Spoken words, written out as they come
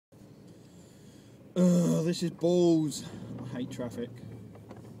Ugh, this is balls. I hate traffic.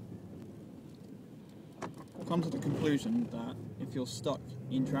 I've come to the conclusion that if you're stuck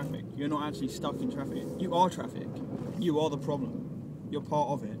in traffic, you're not actually stuck in traffic. You are traffic. You are the problem. You're part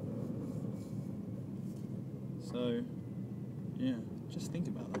of it. So, yeah, just think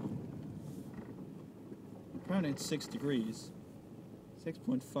about that. Apparently it's 6 degrees,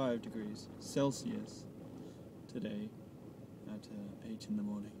 6.5 degrees Celsius today at 8 in the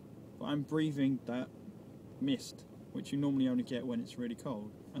morning. But I'm breathing that mist, which you normally only get when it's really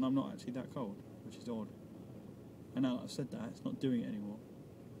cold, and I'm not actually that cold, which is odd. And now that I've said that, it's not doing it anymore.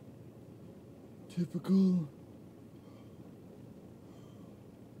 Typical.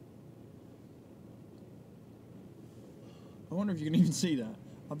 I wonder if you can even see that.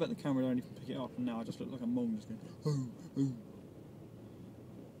 I bet the camera don't even pick it up, and now I just look like a mong just going, oh, oh.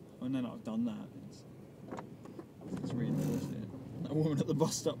 And then I've done that. It's reinforced it. That woman at the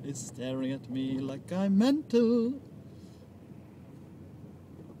bus stop is staring at me like I'm mental.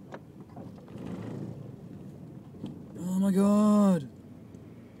 Oh my god.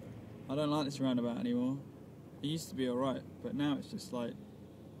 I don't like this roundabout anymore. It used to be alright, but now it's just like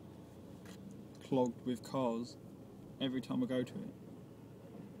clogged with cars every time I go to it.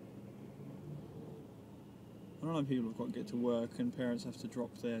 I don't know, people have got to get to work and parents have to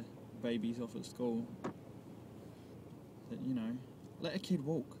drop their babies off at school. That, you know, let a kid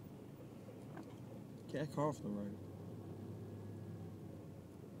walk. Get a car off the road.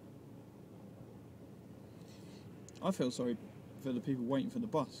 I feel sorry for the people waiting for the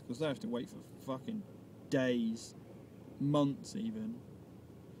bus, because they have to wait for fucking days, months even.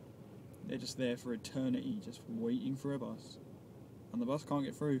 They're just there for eternity, just waiting for a bus. And the bus can't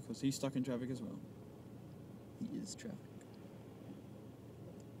get through because he's stuck in traffic as well. He is traffic.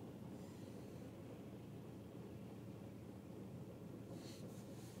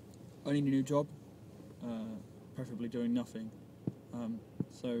 I need a new job, preferably doing nothing.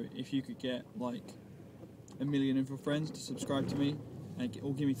 So if you could get like 1 million of your friends to subscribe to me and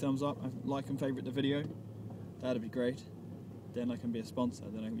or give me thumbs up and like and favourite the video, that'd be great. Then I can be a sponsor,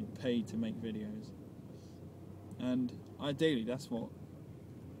 then I can be paid to make videos. And ideally that's what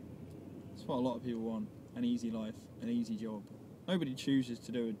a lot of people want. An easy life, an easy job. Nobody chooses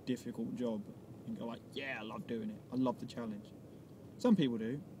to do a difficult job and go like, yeah, I love doing it, I love the challenge. Some people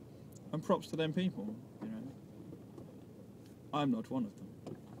do, and props to them people, you know. I'm not one of them.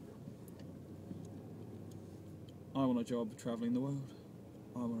 I want a job travelling the world.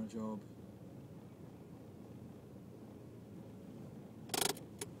 I want a job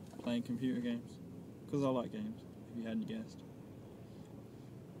playing computer games, because I like games, if you hadn't guessed.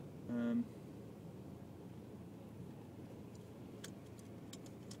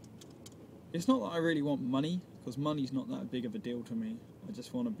 It's not that I really want money, because money's not that big of a deal to me. I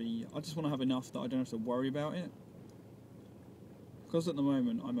just want to have enough that I don't have to worry about it. Because at the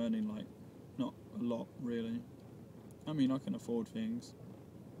moment I'm earning like not a lot really. I mean, I can afford things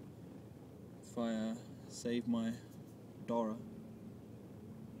if I save my Dora.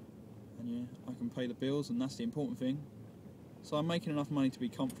 And yeah, I can pay the bills, and that's the important thing. So I'm making enough money to be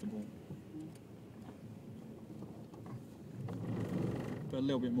comfortable. But a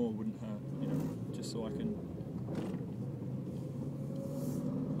little bit more wouldn't hurt, you know, just so I can,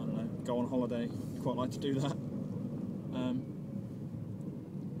 I don't know, go on holiday. I'd quite like to do that.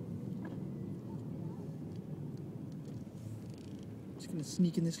 Just gonna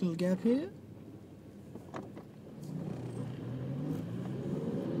sneak in this little gap here.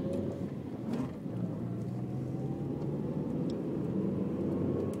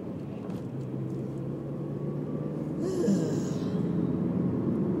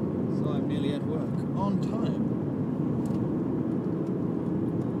 On time.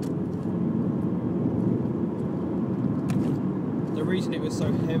 The reason it was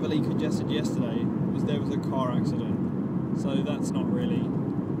so heavily congested yesterday was there was a car accident, so that's not really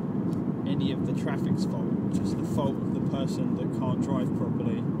any of the traffic's fault, just the fault of the person that can't drive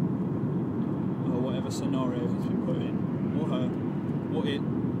properly, or whatever scenario he's been put in, or her, or it.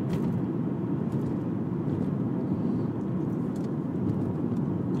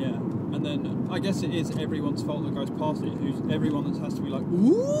 And then I guess it is everyone's fault that goes past it. Everyone that has to be like,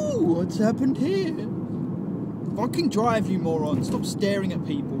 ooh, what's happened here? Fucking drive, you moron. Stop staring at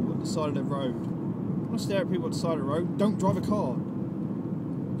people at the side of the road. If you want to stare at people at the side of the road, don't drive a car.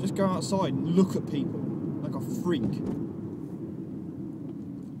 Just go outside and look at people like a freak.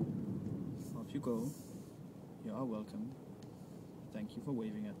 Off you go. You are welcome. Thank you for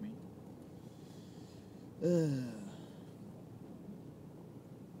waving at me.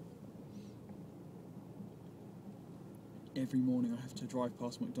 every morning I have to drive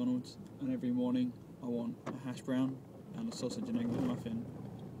past McDonald's, and every morning I want a hash brown and a sausage and egg McMuffin,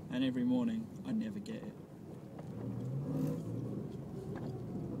 and every morning I never get it.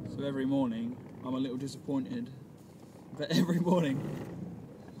 So every morning I'm a little disappointed, but every morning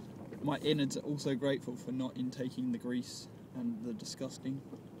my innards are also grateful for not intaking the grease and the disgusting.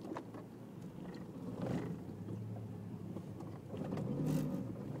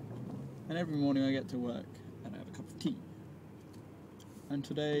 And every morning I get to work and I have a cup of tea. And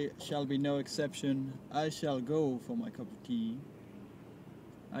today shall be no exception. I shall go for my cup of tea.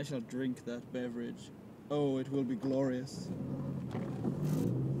 I shall drink that beverage. Oh, it will be glorious.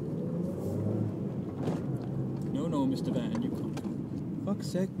 No, Mr. Van, you can't go. Fuck's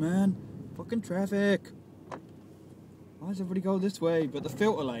sake, man. Fucking traffic. Why does everybody go this way? But the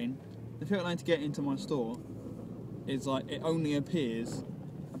filter lane to get into my store is like, it only appears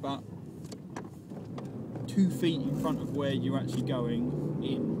about 2 feet in front of where you're actually going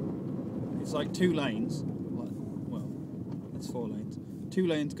in. It's like 2 lanes. Well, that's 4 lanes. 2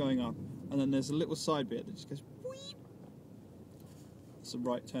 lanes going up, and then there's a little side bit that just goes wheep. It's a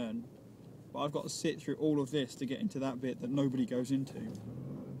right turn. But I've got to sit through all of this to get into that bit that nobody goes into.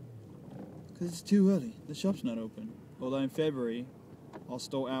 Because it's too early. The shop's not open. Although in February, our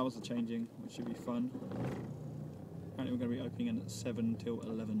store hours are changing, which should be fun. Apparently we're going to be opening at 7 till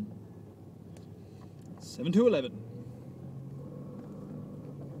 11. 7 to 11.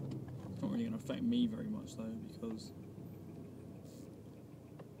 It's not really going to affect me very much though, because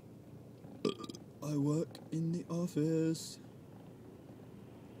I work in the office.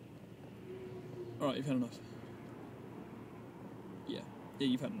 Alright, you've had enough. Yeah,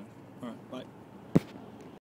 you've had enough. Alright, bye.